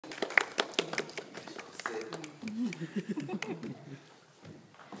Tell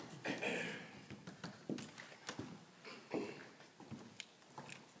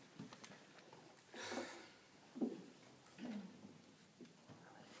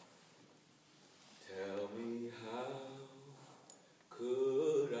me, how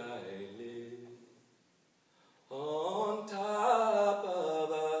could I live on top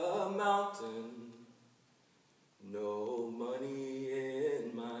of a mountain? No money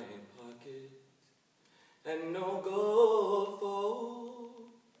in my pocket and no gold for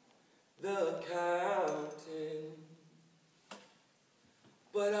the counting.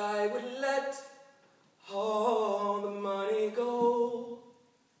 But I would let all the money go,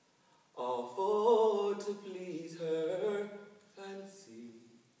 all for to please her fancy.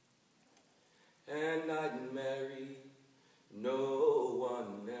 And I'd marry no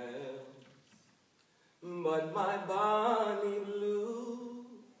one else but my bonny blue-eyed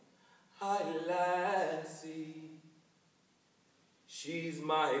lassie. She's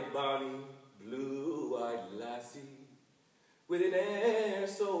my bonny blue-eyed lassie, with an air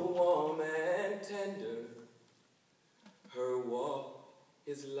so warm and tender. Her walk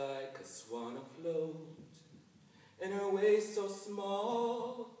is like a swan afloat, and her waist so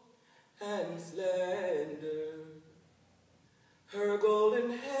small and slender. Her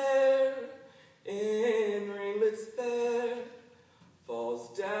golden hair in ringlets fair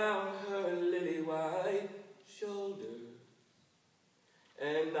falls down her lily-white shoulders.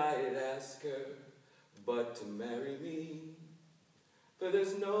 And I'd ask her but to marry me, for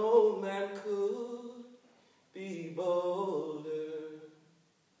there's no man could be bolder.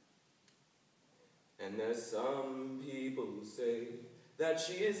 And there's some people who say that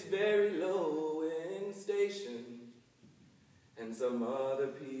she is very low in station, and some other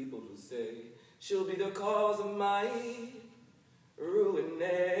people who say she'll be the cause of my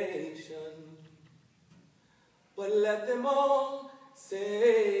ruination. But let them all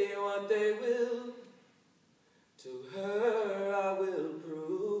say what they will, to her I will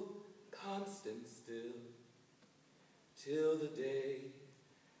prove constant still, till the day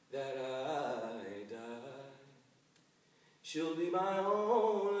that I die. She'll be my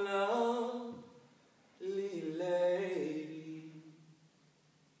own lovely lady.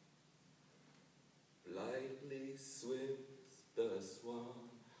 Blithely swims the swan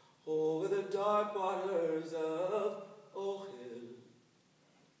over the dark waters of Hill,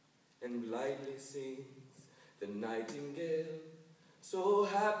 and blithely sings the nightingale, so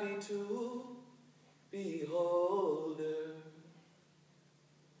happy to behold her.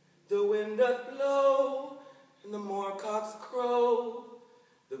 The wind doth blow, and the moorcocks crow,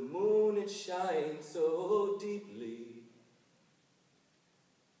 the moon it shines so deeply,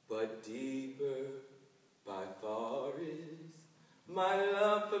 but deeper by far is my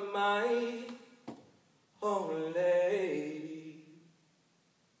love for my own lady.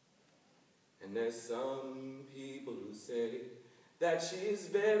 And there's some people who say that she is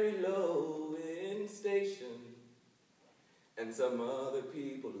very low in station, and some other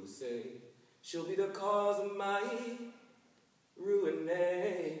people who say she'll be the cause of my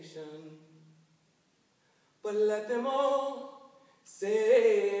ruination. But let them all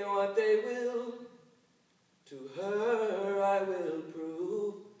say what they will, to her I will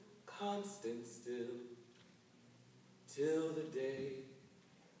prove constant still, till the day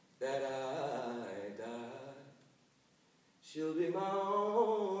that I die. She'll be my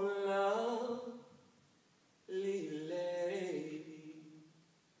own